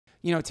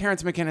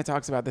Terrence McKenna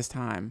talks about this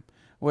time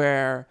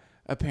where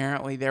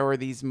apparently there were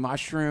these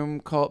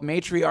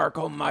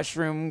matriarchal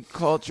mushroom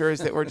cultures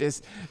that were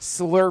just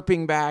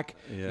slurping back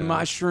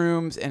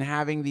mushrooms and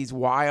having these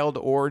wild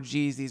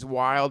orgies, these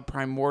wild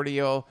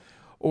primordial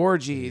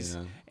orgies.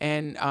 Yeah.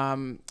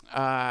 And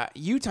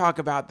you talk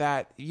about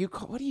that.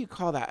 What do you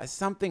call that? A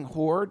something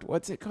horde?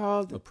 What's it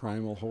called? A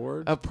primal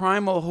horde? A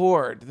primal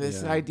horde.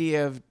 This Yeah.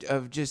 idea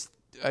of just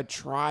a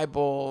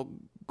tribal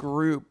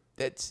group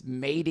that's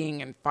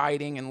mating and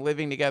fighting and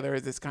living together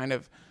as this kind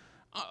of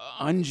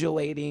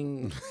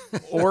undulating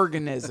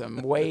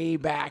organism way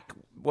back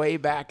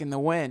in the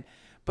wind.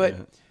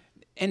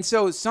 And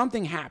so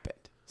something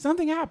happened.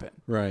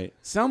 Right.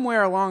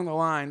 Somewhere along the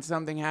line,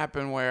 something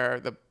happened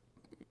where the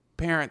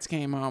parents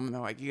came home and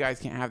they're like, you guys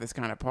can't have this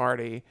kind of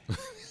party.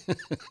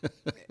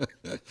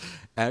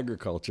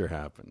 Agriculture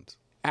happened.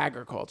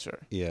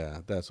 Agriculture. Yeah,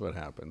 that's what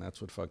happened.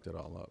 That's what fucked it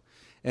all up.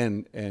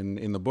 And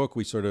in the book,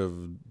 we sort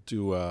of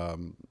do a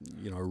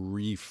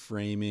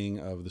reframing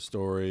of the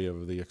story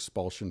of the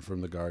expulsion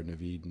from the Garden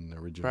of Eden, the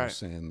original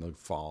sin, the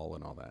fall,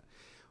 and all that.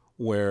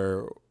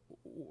 Where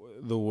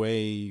the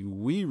way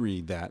we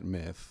read that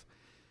myth,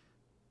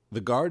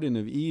 the Garden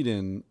of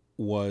Eden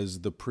was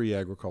the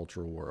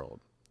pre-agricultural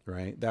world,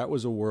 right? That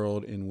was a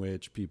world in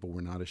which people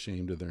were not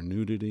ashamed of their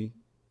nudity,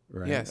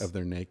 right? Yes. Of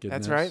their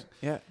nakedness. That's right.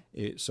 Yeah.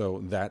 So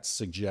that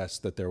suggests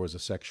that there was a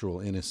sexual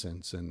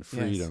innocence and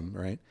freedom,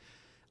 right?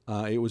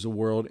 It was a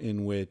world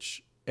in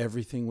which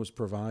everything was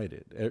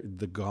provided.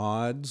 The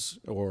gods,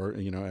 or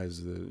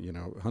as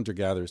the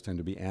hunter-gatherers tend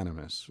to be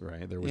animus,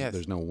 right?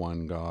 There's no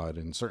one god,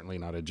 and certainly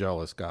not a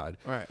jealous god.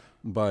 Right.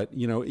 But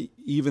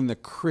even the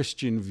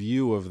Christian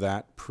view of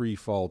that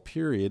pre-fall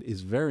period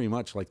is very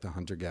much like the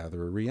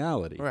hunter-gatherer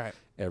reality. Right.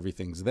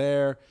 Everything's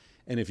there.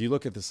 And if you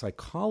look at the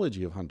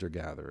psychology of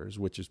hunter-gatherers,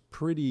 which is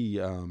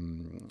pretty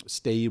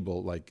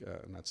stable,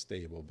 not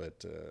stable,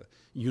 but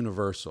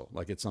universal,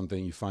 like it's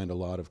something you find a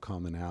lot of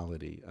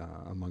commonality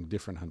among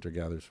different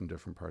hunter-gatherers from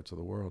different parts of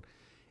the world,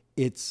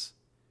 it's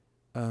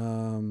they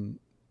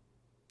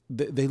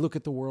look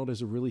at the world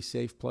as a really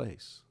safe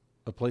place,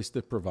 a place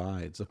that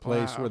provides, a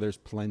place where there's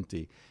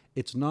plenty.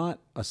 It's not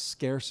a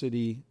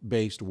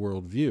scarcity-based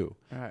worldview,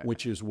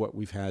 which is what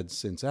we've had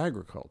since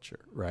agriculture,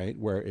 right?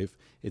 Where if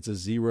it's a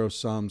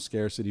zero-sum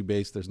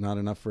scarcity-based, there's not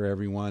enough for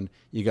everyone,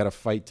 you got to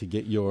fight to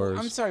get yours.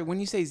 I'm sorry, when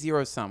you say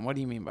zero-sum, what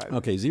do you mean by that?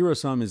 Okay,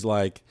 zero-sum is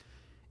like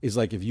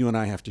if you and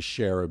I have to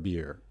share a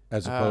beer,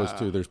 as opposed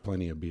to there's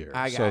plenty of beer.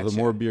 So the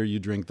more beer you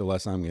drink, the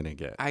less I'm going to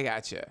get. I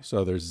gotcha.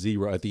 So there's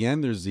zero. At the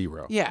end, there's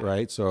zero, yeah.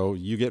 right? So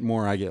you get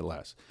more, I get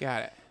less.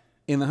 Got it.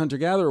 In the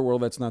hunter-gatherer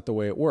world, that's not the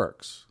way it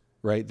works.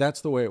 Right? That's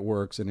the way it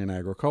works in an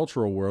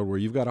agricultural world where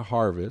you've got a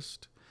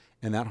harvest,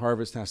 and that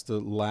harvest has to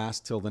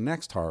last till the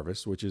next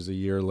harvest, which is a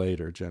year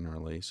later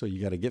generally. So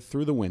you got to get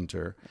through the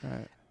winter.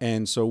 Right.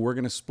 And so we're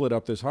going to split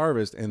up this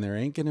harvest, and there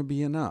ain't going to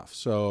be enough.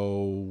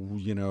 So,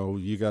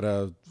 you got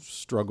to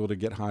struggle to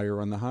get higher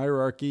on the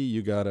hierarchy.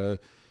 You got to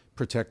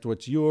protect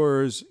what's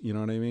yours. You know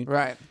what I mean?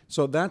 Right.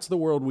 So that's the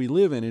world we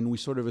live in, and we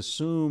sort of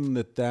assume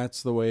that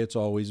that's the way it's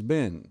always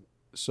been.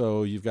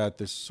 So you've got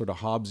this sort of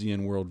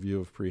Hobbesian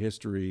worldview of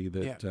prehistory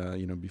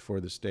that, before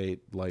the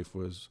state, life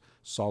was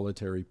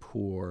solitary,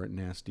 poor,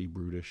 nasty,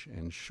 brutish,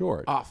 and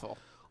short. Awful.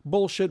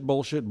 Bullshit,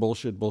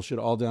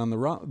 all down the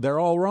wrong. They're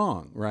all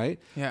wrong, right?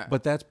 Yeah.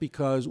 But that's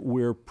because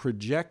we're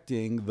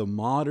projecting the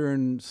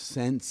modern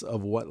sense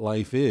of what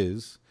life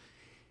is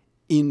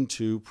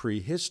into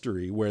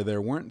prehistory, where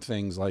there weren't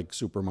things like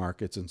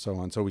supermarkets and so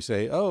on. So we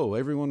say, oh,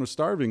 everyone was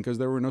starving because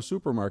there were no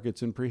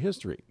supermarkets in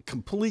prehistory.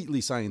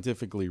 Completely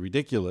scientifically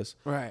ridiculous.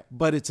 Right.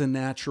 But it's a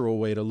natural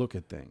way to look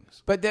at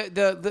things. But the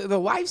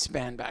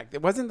lifespan back there,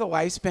 wasn't the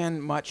lifespan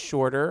much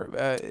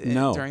shorter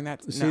No. during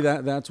that? See,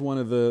 that's one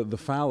of the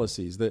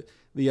fallacies.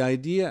 The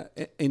idea,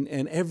 and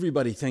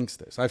everybody thinks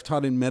this. I've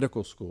taught in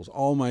medical schools.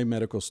 All my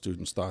medical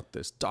students thought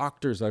this.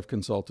 Doctors I've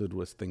consulted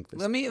with think this.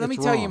 Let me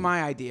tell you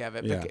my idea of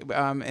it,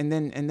 Yeah.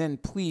 and then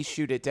please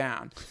shoot it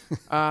down,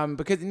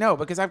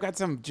 because I've got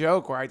some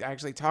joke where I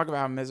actually talk about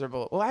how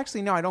miserable. Well,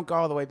 actually, no, I don't go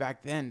all the way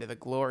back then to the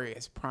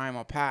glorious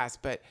primal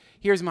past. But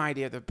here's my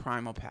idea of the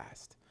primal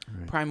past,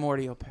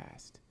 primordial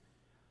past.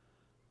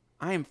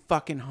 I am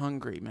fucking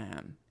hungry,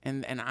 man,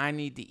 and I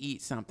need to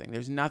eat something.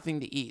 There's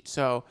nothing to eat,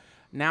 so.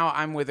 Now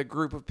I'm with a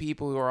group of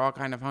people who are all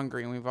kind of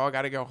hungry, and we've all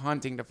got to go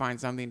hunting to find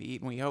something to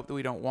eat, and we hope that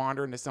we don't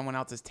wander into someone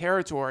else's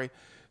territory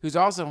who's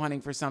also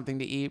hunting for something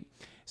to eat.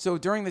 So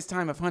during this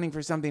time of hunting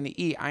for something to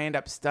eat, I end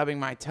up stubbing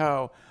my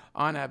toe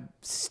on a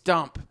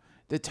stump.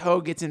 The toe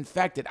gets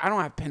infected. I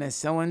don't have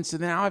penicillin, so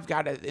now I've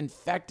got an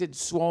infected,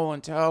 swollen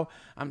toe.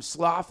 I'm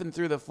sloughing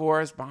through the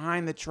forest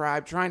behind the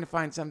tribe, trying to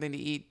find something to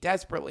eat,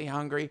 desperately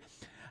hungry.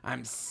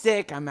 I'm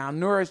sick, I'm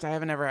malnourished, I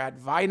haven't ever had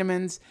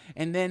vitamins,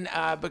 and then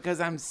because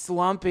I'm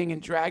slumping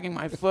and dragging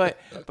my foot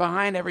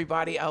behind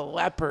everybody, a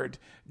leopard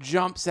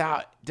jumps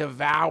out,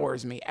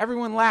 devours me.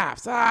 Everyone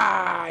laughs.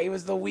 He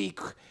was the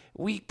weak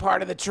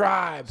part of the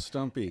tribe.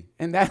 Stumpy.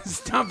 And that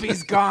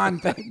Stumpy's gone,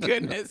 thank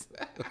goodness.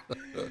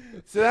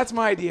 So that's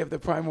my idea of the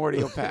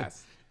primordial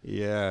past.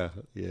 Yeah,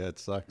 it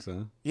sucks,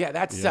 huh? Yeah,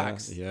 that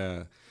sucks.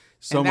 Yeah.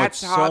 And that's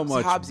So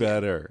much Hobbesian.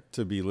 better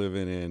to be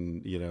living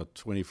in,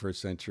 21st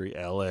century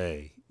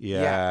LA.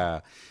 Yeah. Yeah.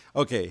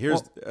 Okay,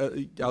 here's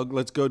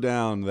let's go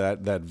down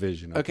that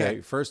vision, okay?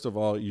 Okay. First of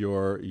all,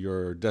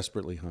 you're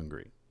desperately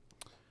hungry.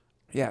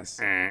 Yes.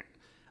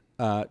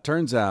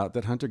 Turns out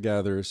that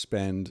hunter-gatherers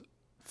spend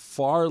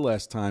far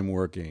less time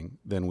working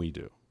than we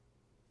do.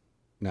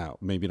 Now,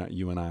 maybe not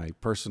you and I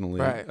personally.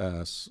 Right.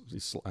 I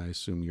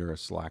assume you're a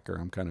slacker.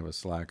 I'm kind of a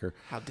slacker.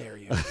 How dare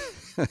you?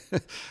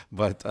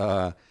 But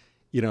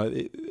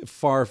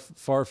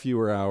far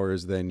fewer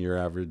hours than your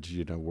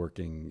average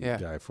working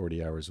guy,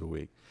 40 hours a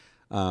week.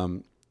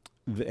 And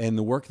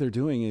the work they're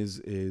doing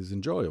is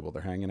enjoyable.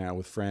 They're hanging out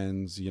with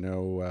friends.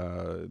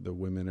 The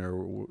women are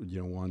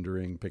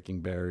wandering,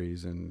 picking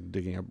berries and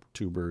digging up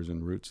tubers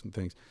and roots and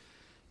things.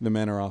 The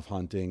men are off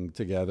hunting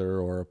together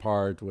or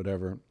apart,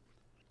 whatever.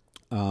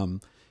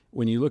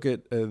 When you look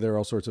at, there are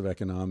all sorts of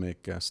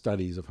economic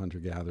studies of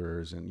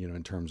hunter-gatherers, and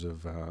in terms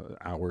of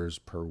hours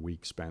per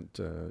week spent,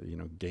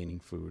 gaining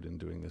food and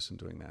doing this and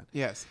doing that.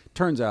 Yes.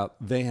 Turns out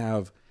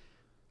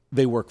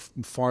they work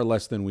far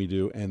less than we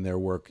do, and their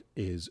work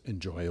is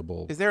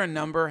enjoyable. Is there a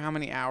number? How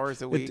many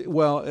hours a week?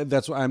 Well,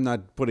 that's why I'm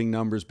not putting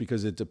numbers,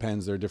 because it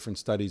depends. There are different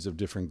studies of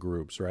different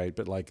groups, right?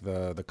 But like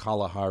the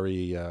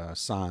Kalahari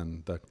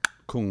San, the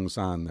Kung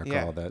San, they're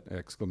called, that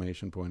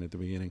exclamation point at the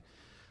beginning.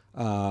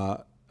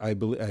 I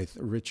believe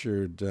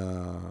Richard,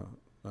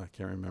 I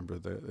can't remember,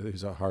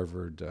 he's a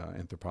Harvard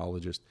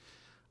anthropologist.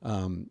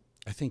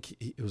 I think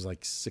it was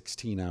like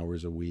 16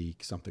 hours a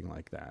week, something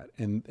like that.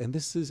 And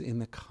this is in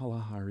the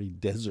Kalahari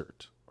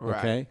Desert.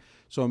 Okay. Right.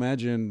 So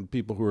imagine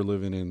people who are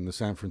living in the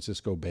San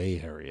Francisco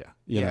Bay Area,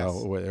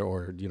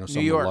 or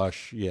some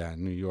lush,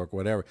 New York,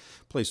 whatever,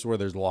 place where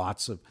there's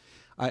lots of.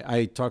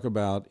 I talk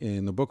about,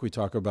 in the book, we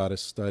talk about a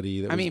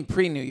study that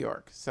pre-New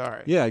York.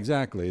 Sorry. Yeah,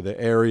 exactly. The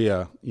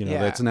area,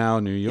 that's now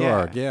New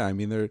York. Yeah. I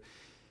mean,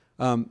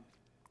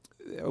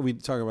 we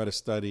talk about a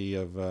study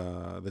of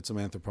that some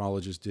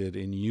anthropologists did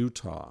in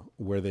Utah,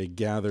 where they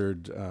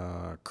gathered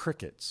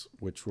crickets,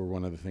 which were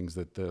one of the things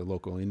that the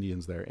local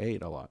Indians there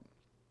ate a lot.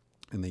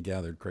 And they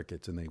gathered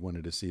crickets, and they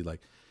wanted to see,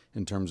 like,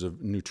 in terms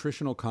of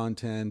nutritional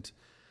content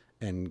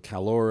and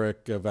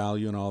caloric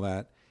value and all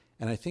that.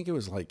 And I think it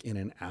was like in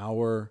an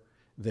hour,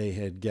 they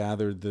had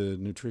gathered the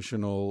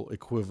nutritional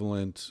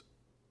equivalent,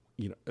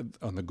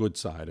 on the good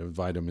side of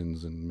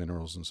vitamins and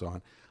minerals and so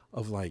on,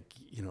 of like,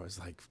 it's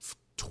like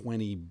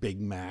 20 Big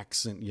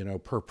Macs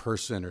and, per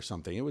person or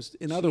something. It was,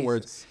 in other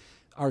words,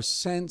 our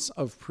sense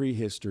of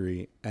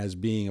prehistory as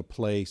being a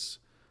place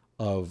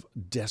of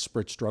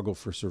desperate struggle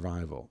for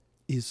survival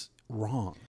is wrong.